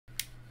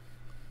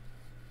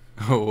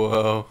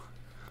Whoa.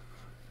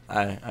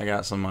 I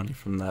got some money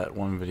from that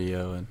one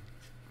video and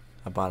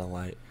I bought a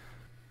light.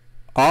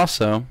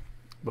 Also,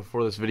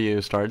 before this video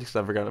started, because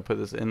I forgot to put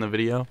this in the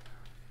video,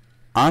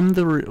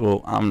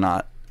 well, I'm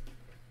not.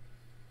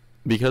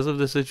 Because of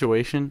the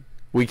situation,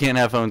 we can't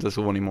have phones at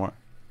school anymore.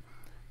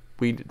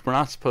 We're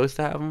not supposed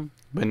to have them,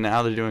 but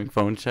now they're doing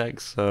phone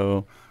checks,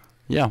 so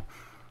yeah.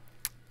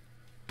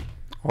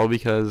 All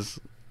because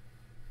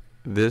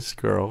this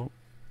girl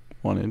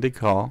wanted to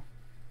call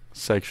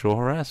sexual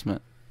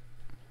harassment.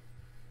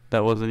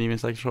 That wasn't even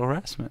sexual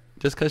harassment.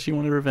 Just because she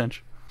wanted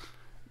revenge.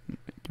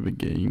 You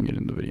can get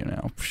in the video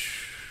now.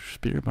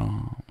 Spear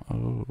bomb.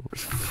 Oh.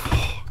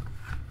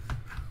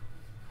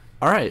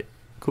 Alright.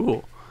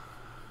 Cool.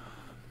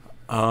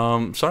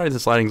 Sorry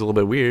this lighting's a little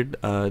bit weird.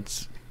 I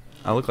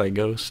look like a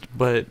ghost.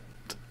 But,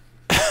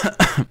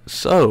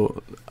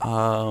 so,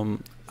 I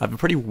have a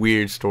pretty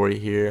weird story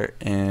here.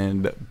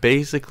 And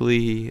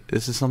basically,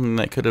 this is something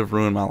that could have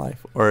ruined my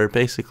life. Or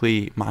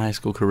basically, my high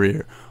school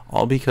career.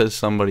 All because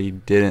somebody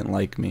didn't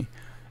like me.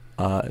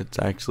 It's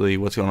actually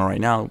what's going on right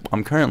now.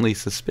 I'm currently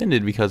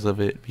suspended because of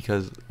it.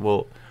 Because,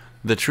 well,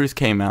 the truth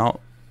came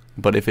out.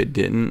 But if it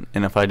didn't,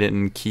 and if I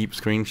didn't keep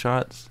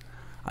screenshots,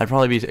 I'd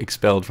probably be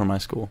expelled from my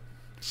school.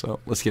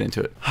 So, let's get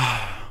into it.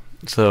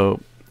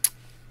 So,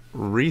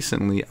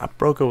 recently, I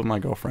broke up with my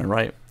girlfriend,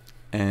 right?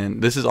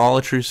 And this is all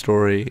a true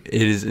story.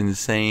 It is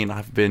insane.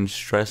 I've been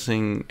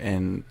stressing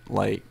and,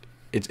 like,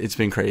 it's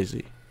been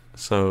crazy.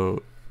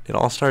 So, it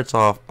all starts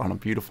off on a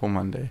beautiful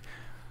Monday.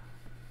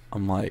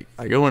 I'm like,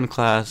 I go into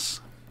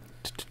class.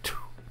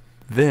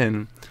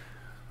 Then,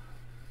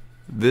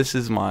 this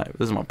is my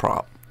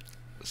prop.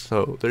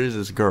 So, there's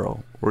this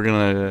girl. We're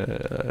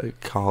gonna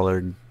call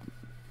her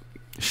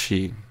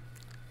she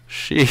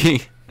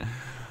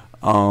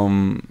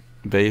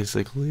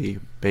basically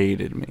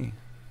baited me.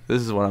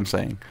 This is what I'm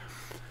saying.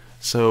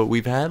 So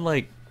we've had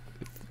like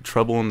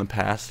trouble in the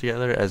past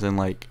together, as in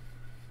like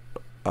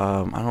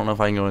I don't know if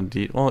I can go into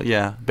detail. Well,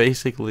 yeah,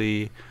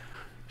 basically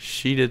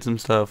she did some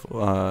stuff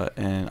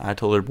and I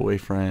told her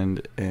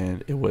boyfriend,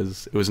 and it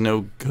was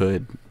no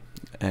good,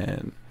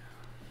 and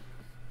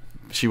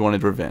she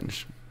wanted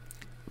revenge.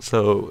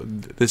 So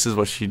this is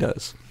what she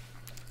does.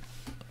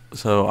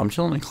 So I'm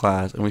chilling in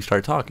class and we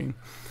start talking.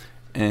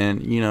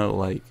 And, you know,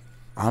 like,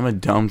 I'm a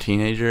dumb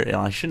teenager and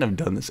I shouldn't have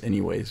done this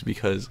anyways,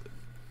 because,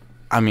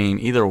 I mean,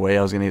 either way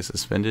I was going to get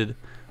suspended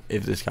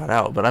if this got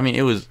out. But, I mean,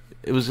 it was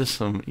just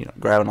some, you know,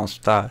 grabbing on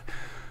some thigh,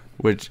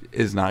 which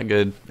is not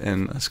good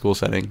in a school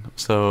setting.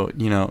 So,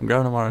 you know, I'm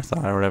grabbing him on her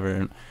thigh or whatever,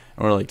 and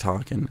we're, like,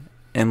 talking.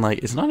 And, like,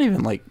 it's not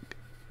even, like,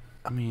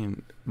 I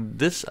mean,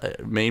 this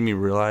made me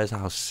realize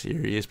how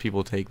serious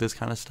people take this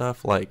kind of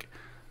stuff. Like,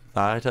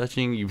 thigh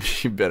touching, you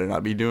better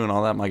not be doing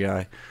all that, my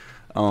guy.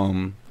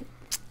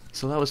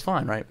 So that was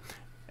fine, right?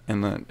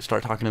 And then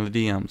start talking to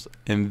the DMs,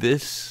 and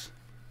this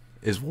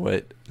is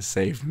what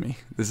saved me.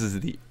 This is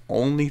the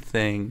only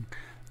thing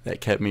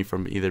that kept me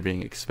from either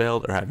being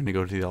expelled or having to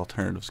go to the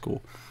alternative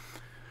school.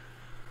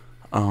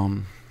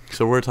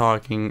 So we're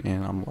talking,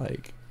 and I'm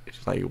like,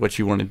 she's like, what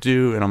you want to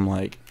do? And I'm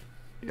like,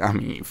 I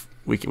mean,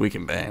 we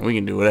can bang, we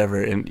can do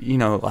whatever. And you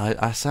know,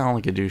 I sound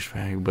like a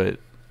douchebag, but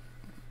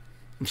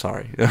I'm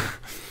sorry.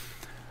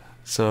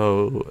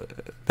 So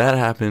that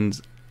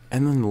happens,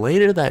 and then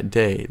later that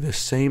day, the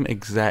same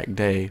exact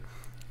day,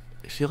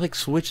 she like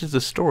switches the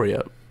story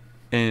up,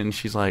 and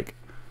she's like,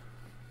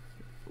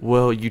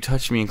 well, you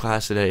touched me in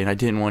class today and I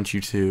didn't want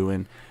you to,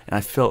 and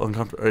I felt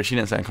uncomfortable, or she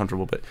didn't say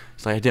uncomfortable, but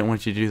it's like, I didn't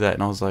want you to do that.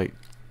 And I was like,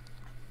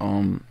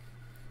 and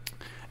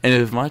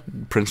if my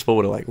principal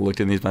would have like looked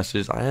in these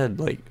messages, I had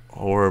like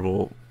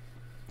horrible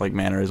like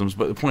mannerisms,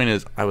 but the point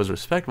is I was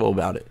respectful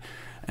about it.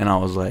 And I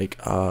was like,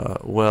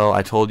 well,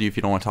 I told you if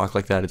you don't want to talk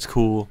like that, it's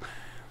cool.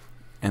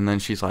 And then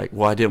she's like,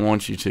 well, I didn't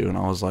want you to. And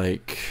I was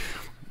like,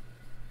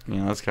 you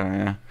know, that's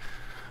kind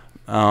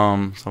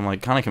of, so I'm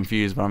like kind of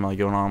confused, but I'm like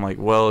going on. I'm like,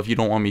 well, if you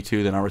don't want me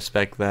to, then I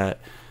respect that.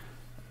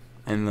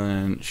 And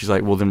then she's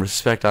like, well, then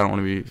respect, I don't want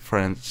to be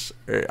friends.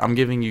 I'm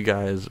giving you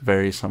guys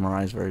very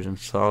summarized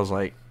versions. So I was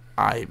like,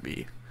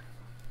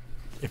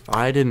 if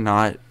I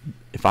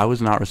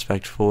was not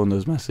respectful in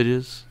those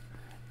messages,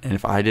 and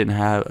if I didn't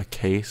have a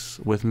case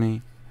with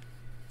me,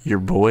 your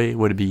boy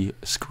would be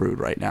screwed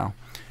right now.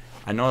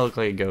 I know I look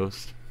like a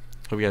ghost.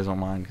 Hope you guys don't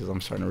mind, because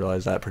I'm starting to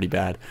realize that pretty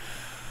bad.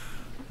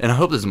 And I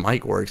hope this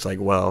mic works like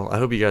well. I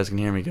hope you guys can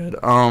hear me good.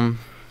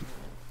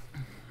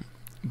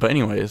 But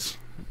anyways,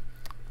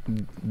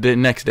 the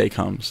next day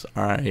comes,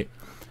 alright?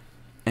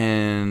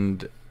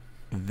 And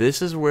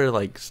this is where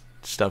like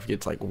stuff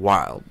gets like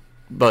wild.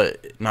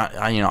 But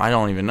I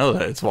don't even know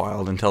that it's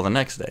wild until the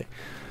next day.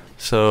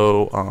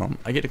 So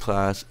I get to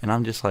class, and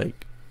I'm just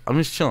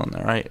chilling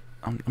there, right?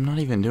 I'm not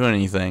even doing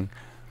anything.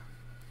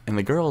 And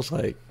the girl's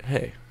like,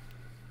 hey.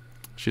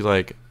 She's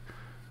like,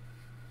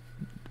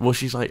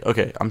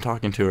 okay, I'm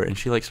talking to her, and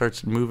she like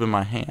starts moving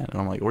my hand,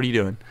 and I'm like, what are you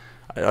doing?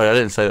 I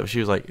didn't say that, but she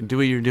was like, do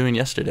what you were doing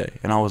yesterday.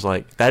 And I was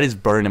like, that is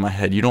burned in my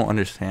head. You don't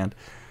understand.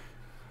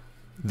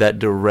 That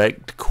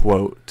direct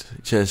quote,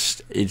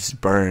 just, it's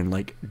burned.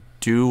 Like,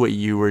 do what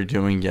you were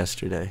doing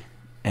yesterday.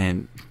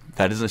 And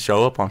that doesn't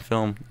show up on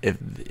film.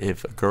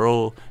 If a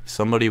girl,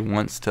 somebody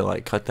wants to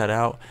like cut that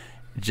out,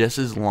 just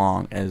as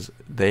long as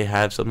they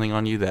have something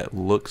on you that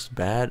looks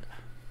bad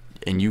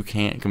and you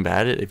can't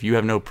combat it, if you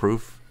have no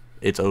proof,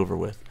 it's over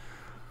with.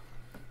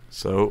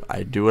 So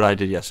I do what I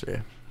did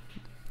yesterday,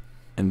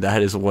 and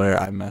that is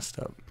where I messed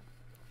up.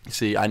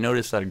 See, I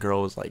noticed that a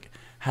girl was like,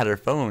 had her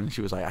phone, and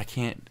she was like, I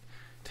can't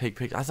take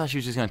pictures. I thought she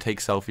was just gonna take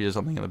selfies or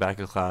something in the back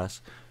of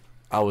class.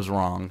 I was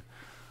wrong.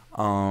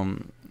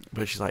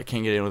 But she's like,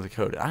 can't get in with the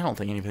code. I don't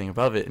think anything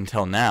above it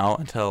until now,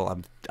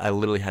 until I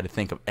literally had to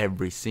think of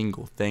every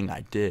single thing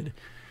I did.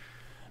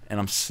 And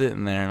I'm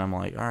sitting there and I'm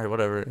like, all right,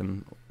 whatever.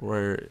 And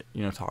we're,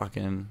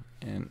 talking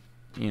and,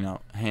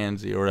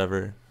 handsy or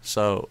whatever.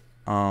 So,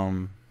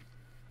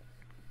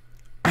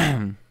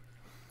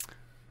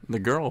 the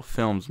girl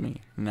films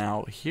me.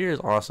 Now, here's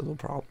also the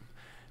problem.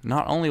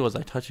 Not only was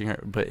I touching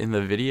her, but in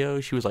the video,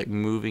 she was like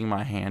moving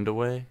my hand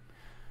away.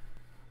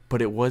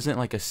 But it wasn't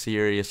like a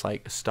serious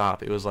like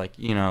stop. It was like,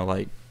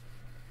 like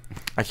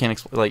I can't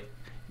explain. Like,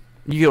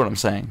 you get what I'm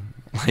saying.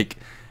 Like,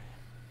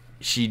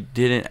 she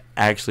didn't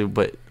actually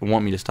but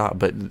want me to stop.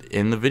 But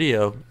in the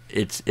video,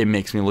 it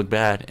makes me look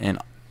bad, and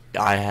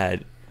I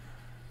had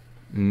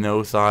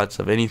no thoughts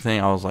of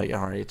anything. I was like,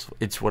 all right,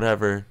 it's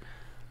whatever.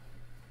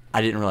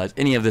 I didn't realize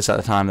any of this at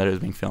the time that it was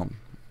being filmed.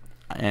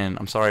 And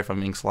I'm sorry if I'm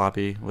being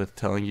sloppy with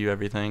telling you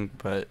everything,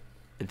 but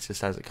it's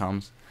just as it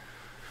comes.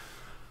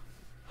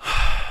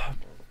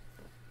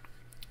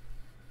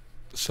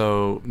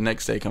 So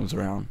next day comes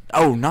around.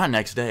 Oh, not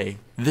next day.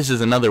 This is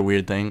another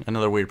weird thing,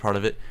 another weird part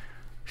of it.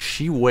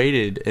 She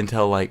waited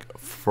until like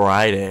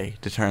Friday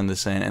to turn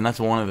this in, and that's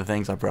one of the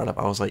things I brought up.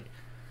 I was like,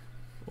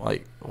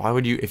 why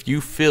would you, if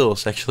you feel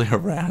sexually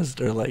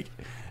harassed, or like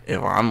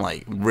if I'm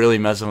like really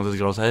messing with this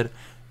girl's head,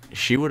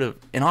 she would have,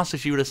 and also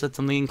she would have said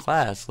something in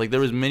class. Like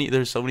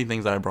there's so many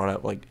things that I brought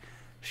up. Like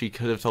she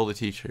could have told the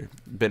teacher,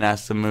 been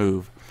asked to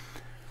move.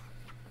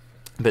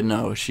 But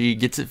no, she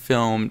gets it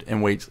filmed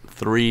and waits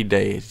 3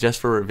 days just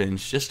for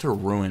revenge, just to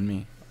ruin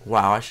me.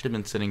 Wow, I should have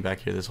been sitting back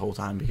here this whole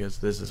time because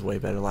this is way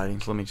better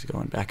lighting. So let me just go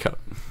and back up.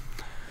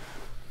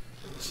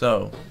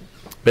 So,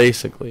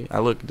 basically, I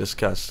look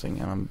disgusting,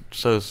 and I'm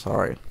so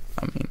sorry.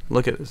 I mean,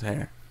 look at this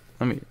hair.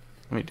 Let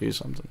me do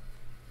something.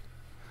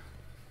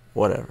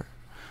 Whatever.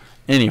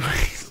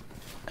 Anyways,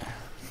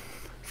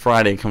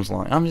 Friday comes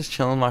along. I'm just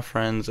chilling with my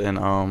friends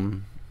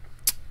and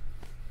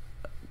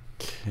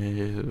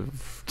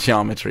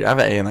geometry. I have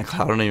an A in that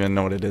class. I don't even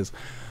know what it is.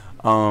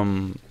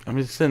 I'm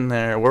just sitting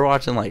there. We're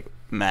watching like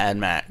Mad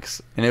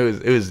Max, and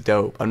it was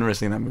dope. I've never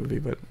seen that movie,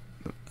 but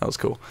that was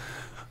cool.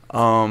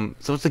 So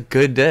it's a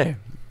good day.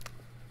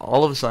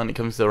 All of a sudden, it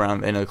comes to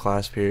around the end of the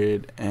class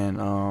period,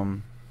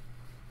 and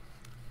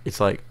it's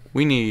like,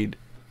 we need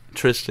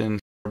Tristan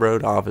bro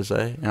to office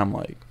A, and I'm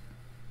like,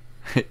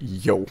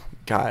 yo,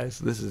 guys,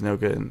 this is no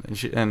good.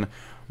 And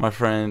my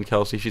friend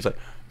Kelsey, she's like,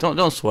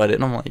 don't sweat it.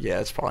 And I'm like, yeah,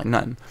 it's probably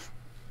nothing.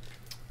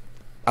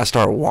 I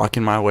start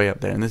walking my way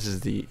up there, and this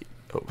is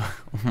oh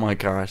my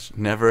gosh,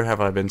 never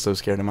have I been so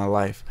scared in my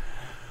life.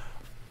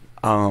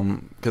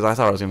 Because I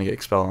thought I was gonna get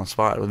expelled on the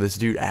spot. But this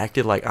dude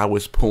acted like I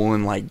was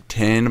pulling like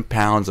 10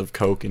 pounds of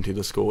coke into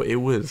the school. It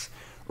was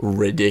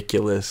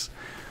ridiculous.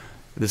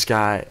 This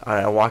guy,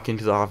 I walk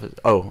into the office.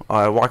 Oh,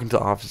 I walk into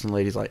the office, and the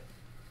lady's like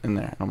in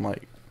there, and I'm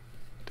like,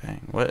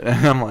 dang, what?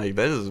 And I'm like,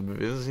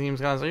 this seems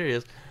kind of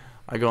serious.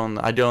 I go in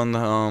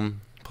the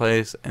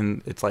place,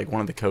 and it's like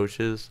one of the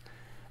coaches,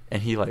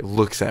 and he like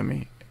looks at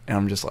me, and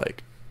I'm just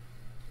like,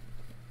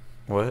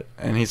 what?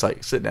 And he's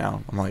like, sit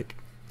down. I'm like,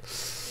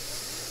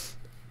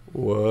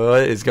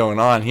 what is going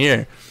on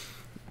here?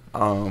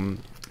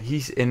 He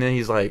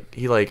stares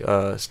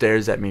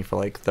at me for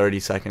like 30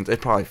 seconds.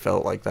 It probably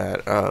felt like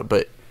that,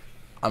 but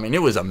I mean,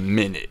 it was a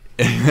minute.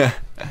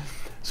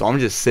 So I'm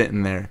just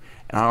sitting there,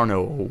 and I don't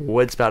know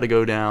what's about to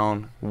go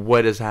down,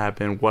 what has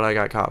happened, what I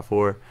got caught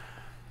for.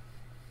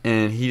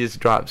 And he just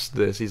drops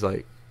this. He's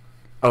like,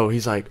 oh,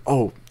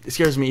 it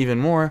scares me even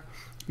more.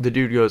 The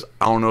dude goes,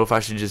 I don't know if I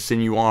should just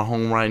send you on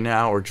home right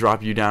now or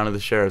drop you down to the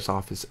sheriff's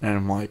office. And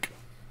I'm like,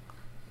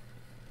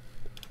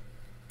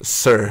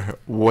 sir,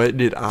 what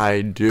did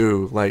I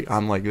do? Like,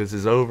 I'm like, this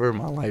is over.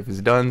 My life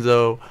is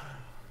donezo.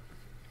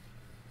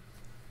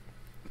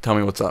 Tell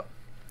me what's up.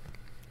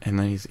 And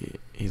then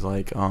he's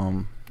like,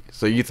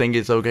 so you think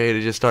it's okay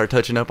to just start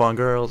touching up on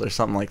girls or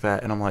something like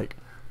that? And I'm like,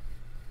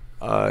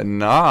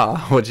 nah,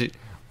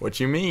 what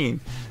you mean?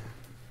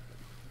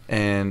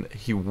 And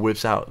he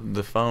whips out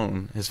his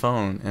phone,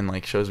 and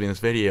like shows me this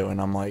video, and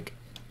I'm like,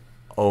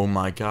 oh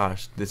my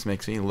gosh, this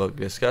makes me look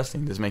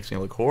disgusting. This makes me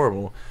look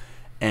horrible.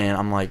 And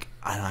I'm like,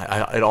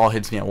 it all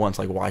hits me at once,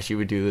 like why she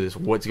would do this,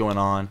 what's going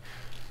on.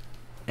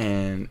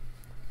 And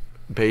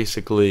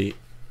basically,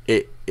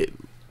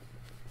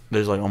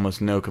 there's like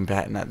almost no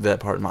combating that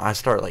part. I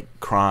start like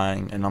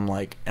crying, and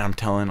I'm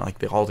telling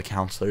like all the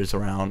counselors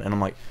around, and I'm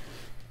like,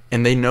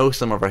 and they know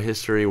some of our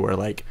history where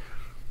like.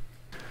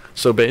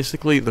 So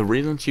basically, the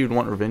reason she would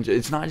want revenge,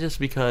 it's not just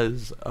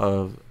because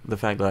of the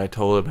fact that I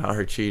told about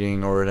her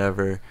cheating or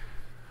whatever,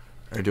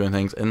 or doing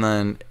things. And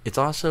then it's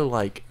also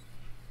like,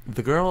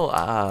 the girl,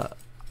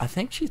 I I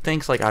think she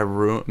thinks like I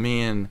ruined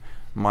me and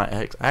my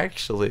ex.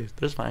 Actually,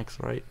 there's my ex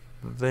right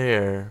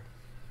there.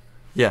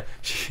 Yeah,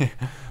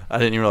 I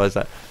didn't even realize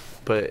that.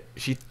 But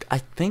I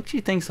think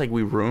she thinks like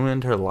we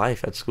ruined her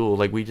life at school.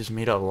 Like we just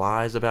made up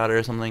lies about her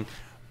or something.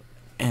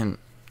 And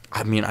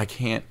I mean, I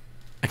can't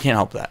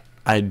help that.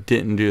 I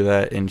didn't do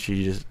that, and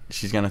she's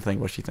gonna think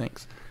what she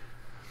thinks.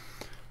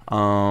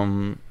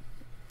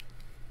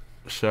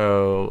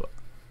 So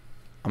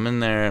I'm in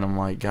there, and I'm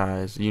like,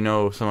 guys, you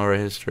know some of our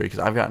history, because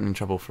I've gotten in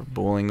trouble for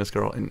bullying this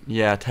girl, and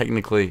yeah,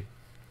 technically,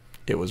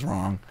 it was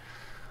wrong.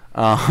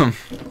 Um,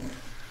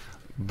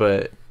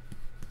 but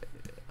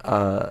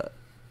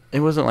it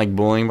wasn't like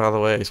bullying, by the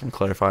way. I just want to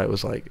clarify. It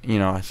was like,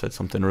 I said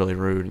something really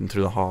rude, and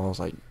through the hall, I was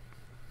like,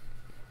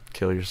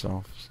 kill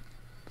yourself,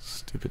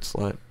 stupid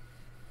slut,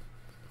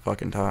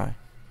 fucking tie,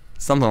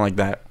 something like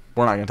that.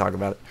 We're not gonna talk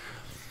about it.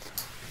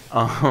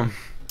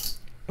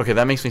 Okay,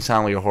 that makes me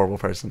sound like a horrible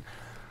person,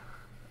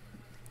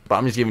 but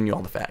I'm just giving you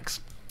all the facts.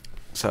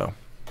 So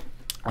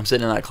I'm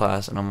sitting in that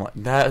class, and I'm like,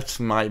 that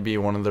might be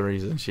one of the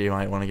reasons she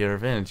might want to get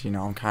revenge.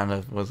 I'm kind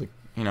of was like,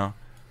 nah,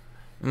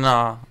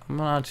 I'm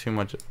not too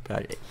much of a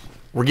bad.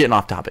 We're getting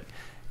off topic.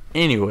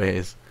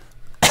 Anyways,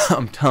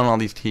 I'm telling all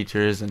these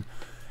teachers and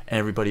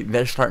everybody,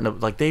 they're starting to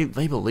like they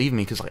believe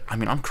me, because like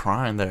I'm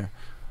crying there,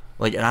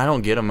 like, and I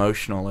don't get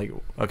emotional. Like,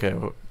 okay,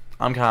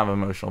 I'm kind of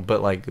emotional,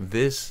 but like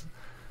this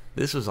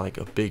was like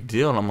a big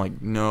deal, and I'm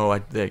like, no,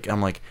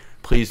 I'm like,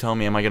 please tell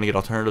me, am I gonna get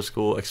alternative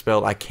school,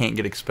 expelled? I can't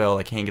get expelled.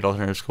 I can't get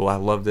alternative school. I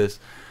love this.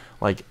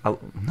 Like, I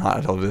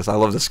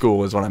love the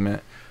school is what I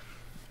meant.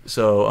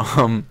 So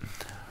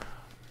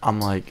I'm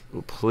like,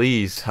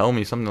 please tell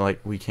me something. Like,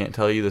 we can't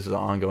tell you, this is an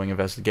ongoing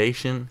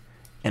investigation.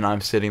 And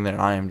I'm sitting there,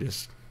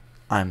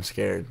 I'm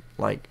scared.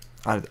 Like,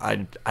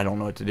 I don't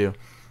know what to do.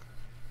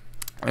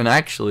 And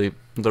actually,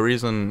 the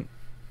reason,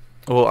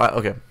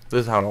 okay,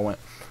 this is how it all went.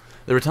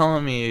 They were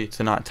telling me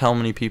to not tell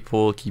many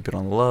people, keep it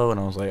on the low, and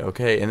I was like,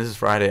 okay, and this is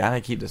Friday, I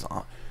had to keep this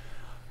on.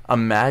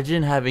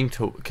 Imagine having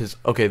to, because,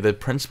 okay, the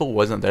principal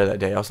wasn't there that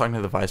day. I was talking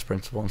to the vice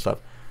principal and stuff,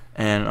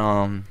 and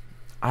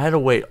I had to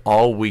wait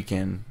all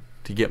weekend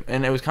to get,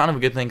 and it was kind of a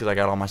good thing, because I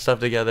got all my stuff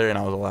together, and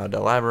I was allowed to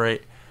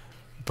elaborate.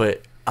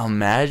 But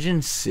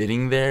imagine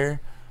sitting there,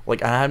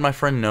 like, I had my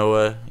friend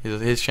Noah,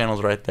 his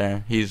channel's right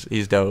there, he's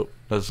dope,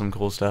 does some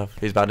cool stuff,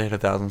 he's about to hit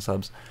 1,000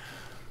 subs,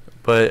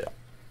 but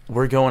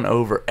we're going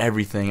over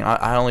everything.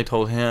 I only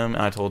told him,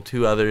 and I told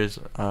 2 others,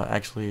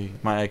 actually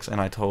my ex,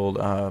 and I told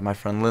my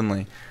friend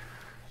Lindley.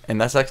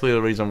 And that's actually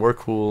the reason we're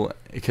cool,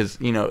 because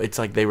it's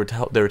like they were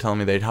telling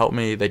me they'd help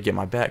me, they'd get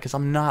my back, because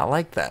I'm not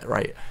like that,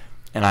 right?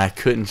 And I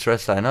couldn't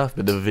stress that enough,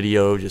 but the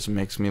video just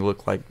makes me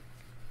look like,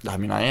 I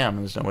am, and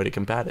there's no way to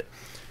combat it.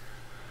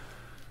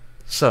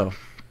 So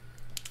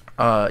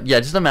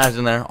yeah, just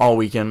imagine there all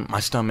weekend,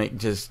 my stomach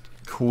just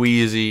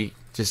queasy,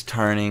 just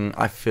turning.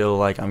 I feel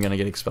like I'm gonna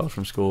get expelled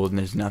from school, and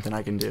there's nothing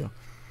I can do.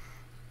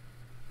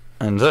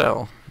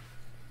 Until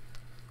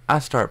I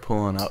start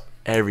pulling up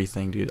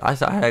everything, dude. I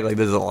act like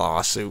this is a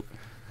lawsuit,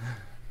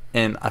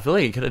 and I feel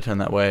like it could have turned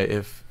that way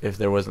if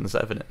there wasn't this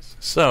evidence.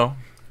 So,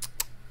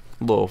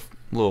 little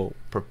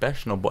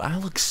professional boy. I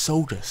look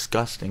so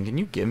disgusting. Can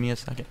you give me a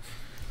second?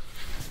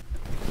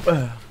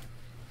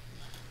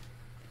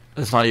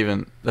 That's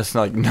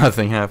like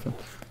nothing happened.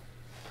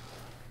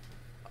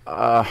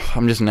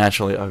 I'm just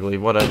naturally ugly.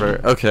 Whatever.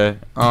 Okay.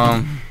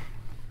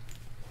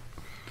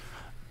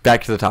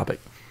 Back to the topic.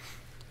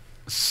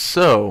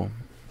 So,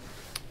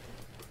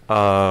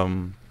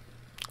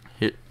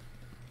 here,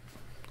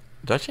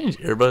 did I change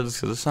earbuds?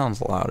 Because this sounds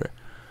louder.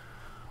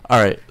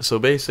 Alright, so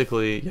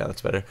basically, yeah,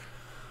 that's better.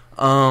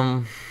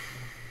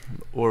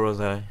 Where was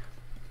I?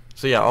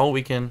 So yeah, all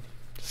weekend,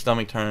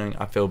 stomach turning,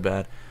 I feel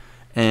bad.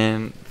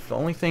 And the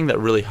only thing that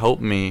really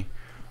helped me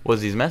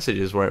was these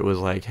messages where it was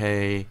like,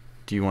 hey,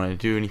 do you want to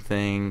do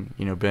anything,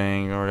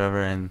 bang or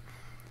whatever, and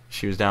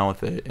she was down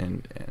with it,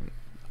 and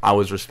I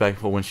was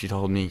respectful when she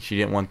told me she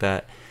didn't want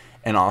that,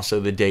 and also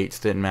the dates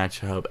didn't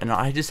match up, and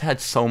I just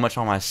had so much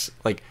on my,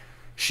 like,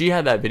 she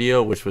had that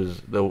video, which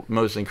was the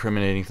most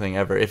incriminating thing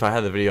ever. If I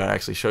had the video, I'd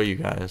actually show you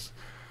guys,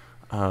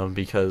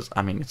 because,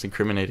 it's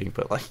incriminating,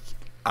 but, like,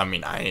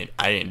 I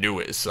didn't do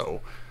it,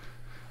 so,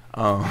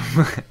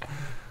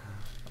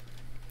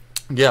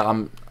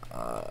 yeah,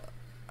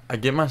 I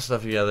get my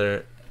stuff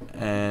together,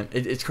 and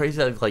it's crazy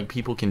that, like,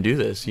 people can do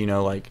this,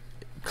 like,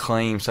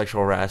 claim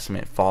sexual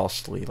harassment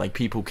falsely. Like,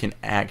 people can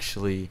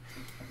actually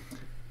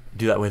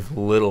do that with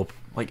little,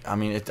 like,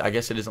 I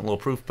guess it isn't little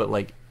proof, but,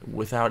 like,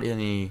 without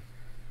any,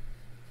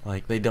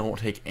 like, they don't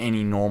take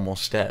any normal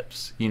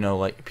steps,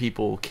 like,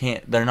 people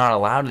can't, they're not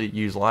allowed to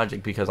use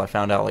logic, because I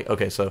found out, like,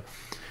 okay, so,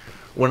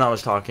 when I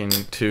was talking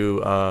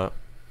to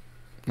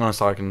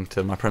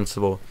my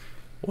principal,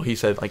 well, he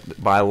said, like,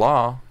 by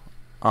law,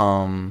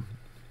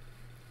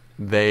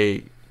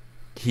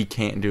 he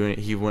can't do it.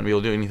 He wouldn't be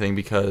able to do anything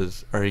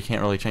because, or he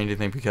can't really change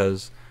anything,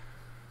 because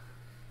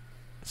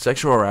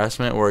sexual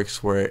harassment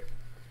works where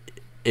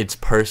it's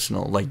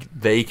personal. Like,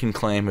 they can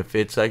claim if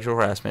it's sexual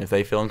harassment, if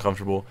they feel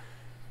uncomfortable,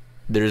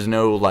 there's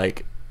no,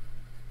 like,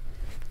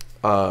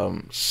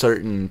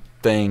 certain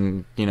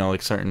thing, you know,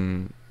 like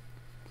certain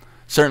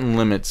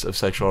limits of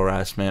sexual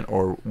harassment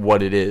or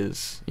what it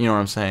is. You know what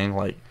I'm saying?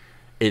 Like,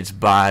 it's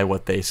by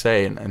what they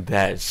say, and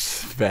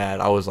that's bad.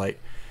 I was like,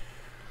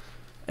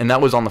 and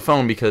that was on the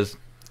phone because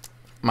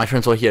my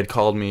principal, he had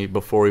called me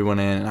before we went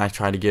in, and I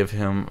tried to give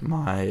him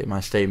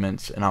my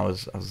statements, and I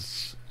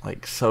was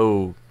like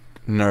so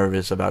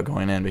nervous about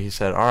going in, but he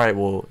said, all right,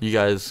 well,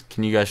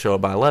 can you guys show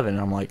up by 11?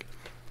 And I'm like,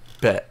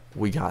 bet,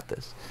 we got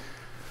this.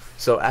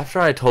 So after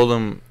I told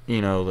him,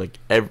 you know, like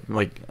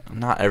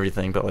not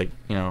everything, but like,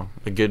 you know,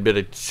 a good bit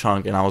of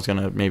chunk, and I was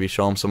gonna maybe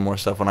show him some more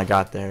stuff when I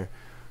got there.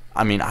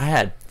 I mean, I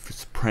had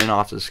print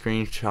offs of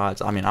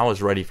screenshots. I mean, I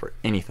was ready for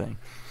anything.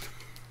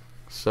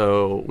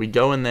 So we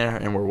go in there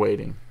and we're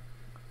waiting.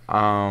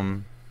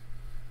 And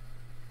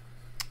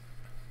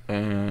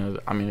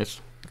I mean,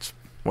 it's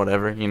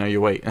whatever, you know,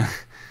 you wait.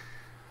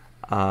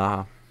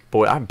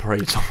 Boy, I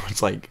prayed so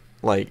much.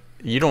 Like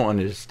you don't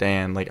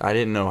understand. Like, I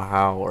didn't know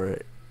how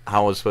I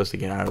was supposed to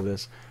get out of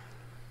this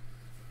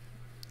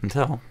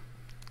until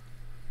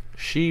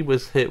she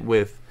was hit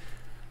with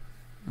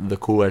the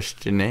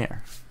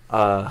questionnaire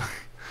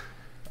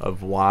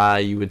of why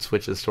you would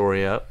switch the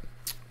story up,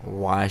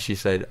 why she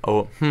said,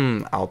 oh,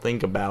 I'll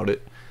think about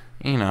it,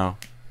 you know.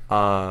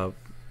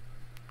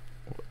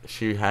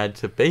 She had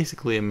to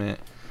basically admit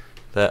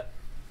that,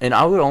 and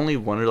I would only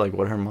wonder like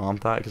what her mom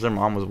thought, because her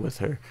mom was with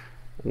her,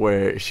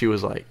 where she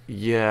was like,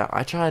 yeah,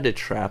 I tried to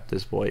trap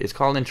this boy. It's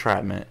called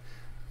entrapment.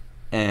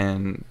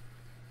 And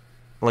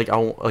like,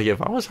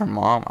 if I was her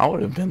mom, I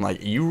would have been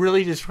like, you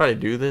really just try to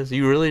do this?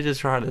 You really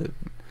just try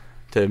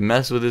to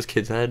mess with this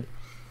kid's head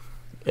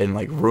and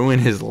like ruin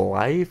his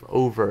life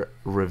over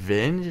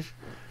revenge?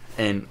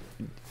 And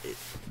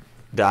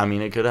I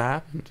mean, it could have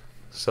happened.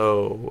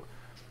 So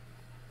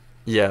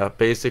yeah,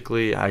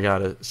 basically I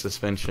got a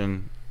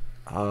suspension,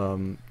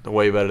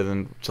 way better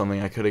than something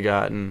I could have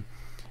gotten.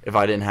 If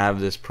I didn't have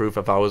this proof,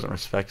 if I wasn't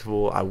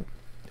respectable,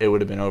 it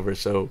would have been over.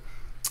 So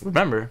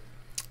remember,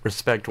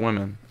 respect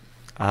women.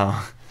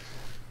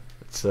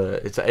 It's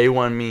a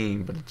A1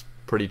 meme, but it's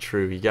pretty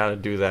true. You gotta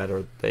do that,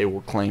 or they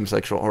will claim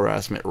sexual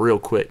harassment real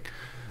quick.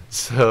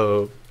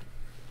 So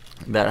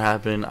that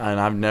happened, and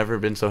I've never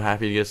been so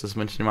happy to get a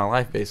suspension in my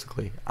life.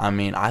 Basically, I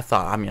mean, I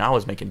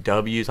was making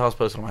W's. I was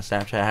posting on my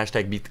Snapchat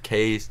hashtag beat the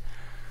case.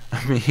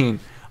 I mean,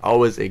 I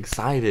was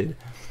excited,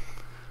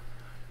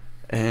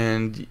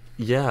 and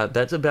yeah,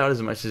 that's about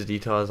as much as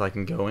detail as I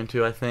can go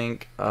into, I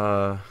think.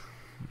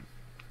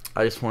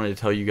 I just wanted to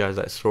tell you guys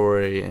that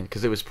story, and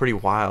because it was pretty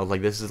wild.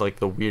 Like, this is like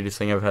the weirdest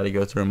thing I've had to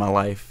go through in my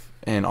life,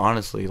 and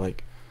honestly,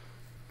 like,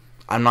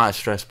 I'm not a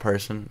stressed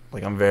person.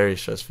 Like, I'm very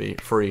stress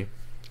free.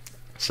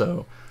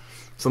 So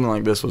something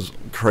like this was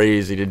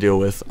crazy to deal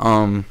with.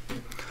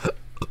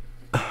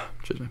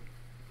 Excuse me.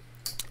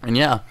 And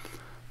yeah,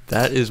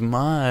 that is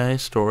my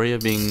story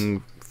of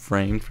being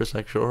framed for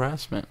sexual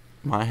harassment.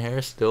 My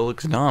hair still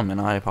looks dumb, and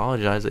I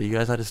apologize that you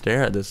guys had to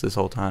stare at this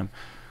whole time.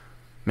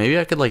 Maybe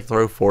I could like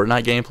throw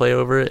Fortnite gameplay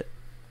over it,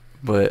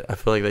 but I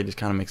feel like that just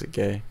kind of makes it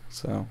gay,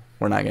 so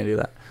we're not gonna do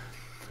that.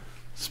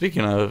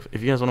 Speaking of,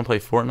 if you guys want to play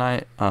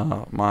Fortnite,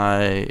 I'm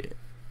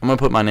gonna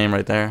put my name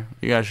right there.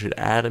 You guys should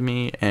add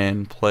me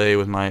and play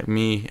with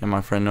me and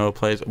my friend Noah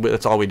plays.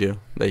 That's all we do.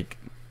 Like,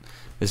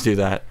 let's do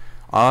that.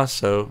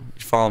 Also,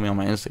 follow me on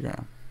my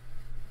Instagram,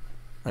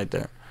 right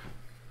there.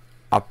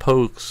 I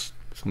post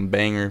some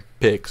banger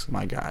pics,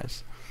 my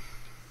guys.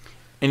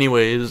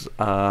 Anyways,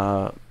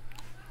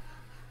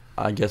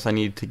 I guess I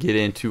need to get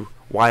into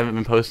why I haven't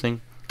been posting,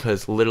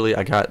 because literally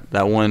I got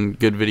that one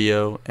good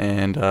video,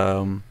 and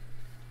then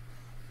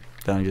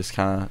I just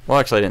kind of, well,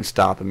 actually I didn't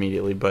stop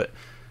immediately, but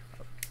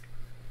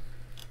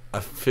I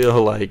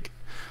feel like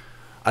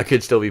I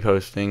could still be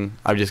posting.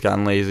 I've just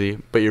gotten lazy,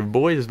 but your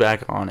boy is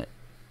back on it.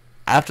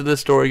 After this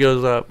story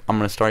goes up, I'm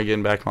going to start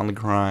getting back on the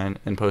grind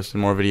and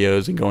posting more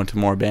videos and going to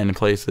more abandoned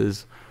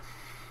places.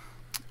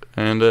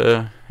 And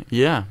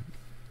yeah,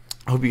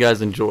 I hope you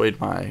guys enjoyed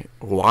my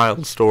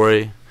wild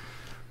story.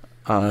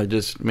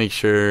 Just make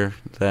sure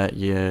that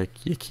you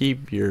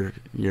keep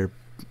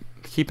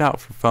keep out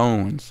for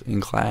phones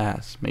in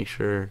class. Make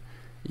sure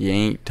you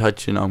ain't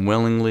touching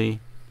unwillingly.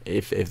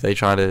 If they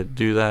try to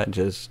do that,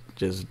 just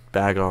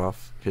back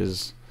off.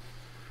 Because,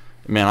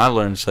 man, I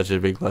learned such a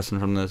big lesson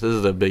from this. This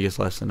is the biggest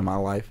lesson in my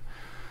life.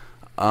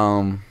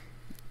 But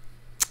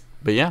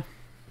yeah,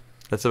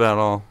 that's about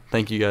all.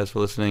 Thank you guys for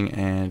listening,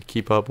 and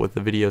keep up with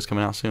the videos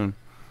coming out soon.